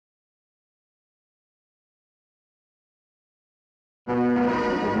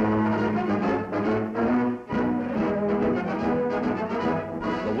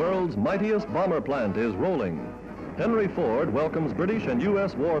world's mightiest bomber plant is rolling. Henry Ford welcomes British and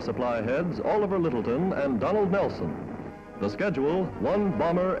U.S. war supply heads Oliver Littleton and Donald Nelson. The schedule, one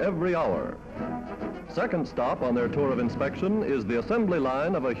bomber every hour. Second stop on their tour of inspection is the assembly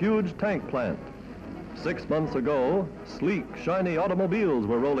line of a huge tank plant. 6 months ago, sleek, shiny automobiles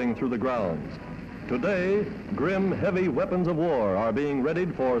were rolling through the grounds. Today, grim, heavy weapons of war are being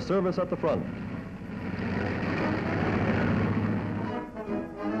readied for service at the front.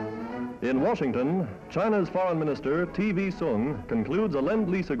 In Washington, China's Foreign Minister T.V. Soong concludes a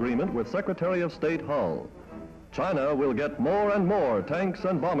lend-lease agreement with Secretary of State Hull. China will get more and more tanks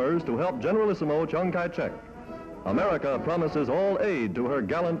and bombers to help Generalissimo Chiang Kai-shek. America promises all aid to her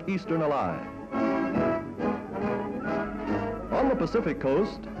gallant eastern ally. On the Pacific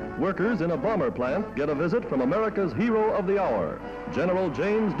coast, workers in a bomber plant get a visit from America's hero of the hour, General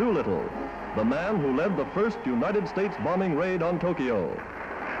James Doolittle, the man who led the first United States bombing raid on Tokyo.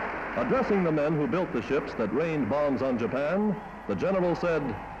 Addressing the men who built the ships that rained bombs on Japan, the general said,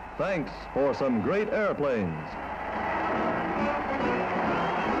 "Thanks for some great airplanes."